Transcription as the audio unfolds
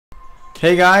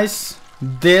Hey guys,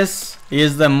 this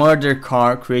is the murder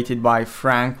car created by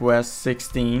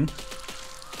Frankwest16,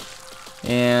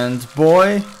 and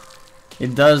boy,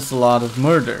 it does a lot of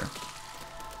murder.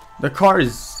 The car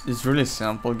is really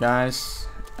simple, guys.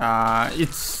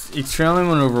 It's extremely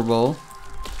maneuverable.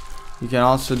 You can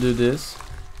also do this.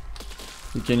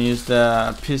 You can use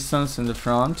the pistons in the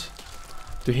front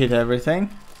to hit everything,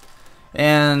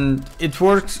 and it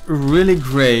works really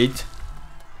great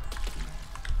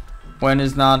when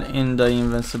it's not in the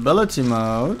invincibility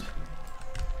mode.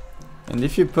 And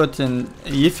if you put it in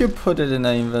the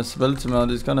invincibility mode,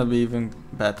 it's gonna be even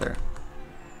better.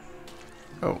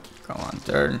 Oh, come on,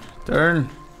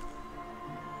 turn.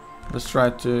 Let's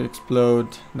try to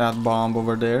explode that bomb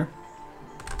over there.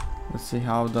 Let's see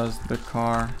how does the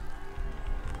car.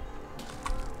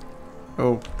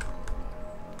 Oh,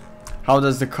 how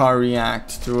does the car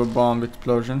react to a bomb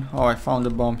explosion? Oh, I found a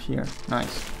bomb here.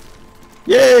 Nice.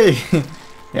 Yay!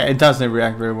 Yeah, it doesn't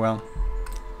react very well.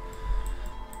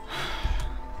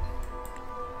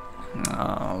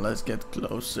 Oh, let's get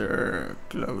closer.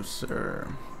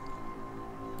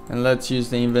 And let's use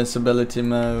the invincibility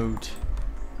mode.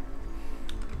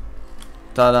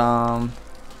 Ta-da!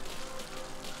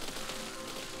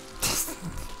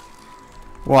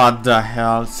 What the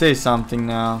hell? Say something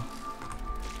now.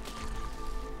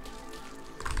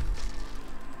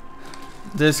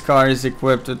 This car is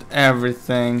equipped with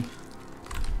everything.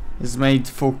 It's made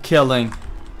for killing.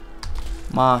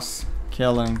 Mass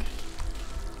killing.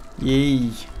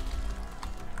 Yay.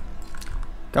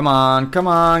 Come on,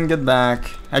 get back.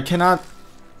 I cannot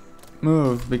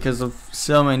move because of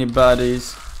so many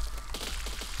bodies.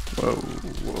 Whoa.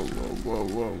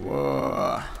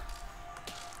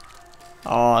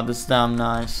 Oh, that's damn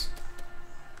nice.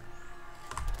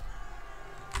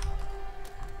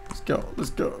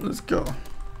 Let's go.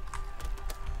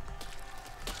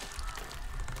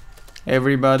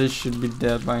 Everybody should be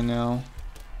dead by now.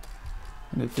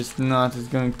 And if it's not, it's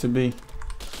going to be.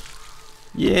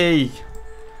 Yay!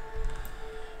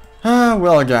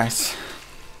 Well guys,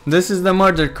 this is the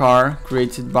murder car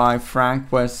created by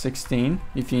Frankwest16.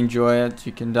 If you enjoy it,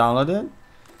 you can download it.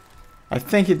 I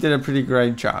think he did a pretty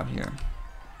great job here.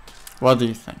 What do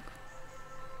you think?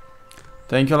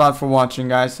 Thank you a lot for watching,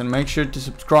 guys, and make sure to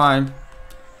subscribe.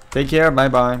 Take care, bye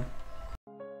bye.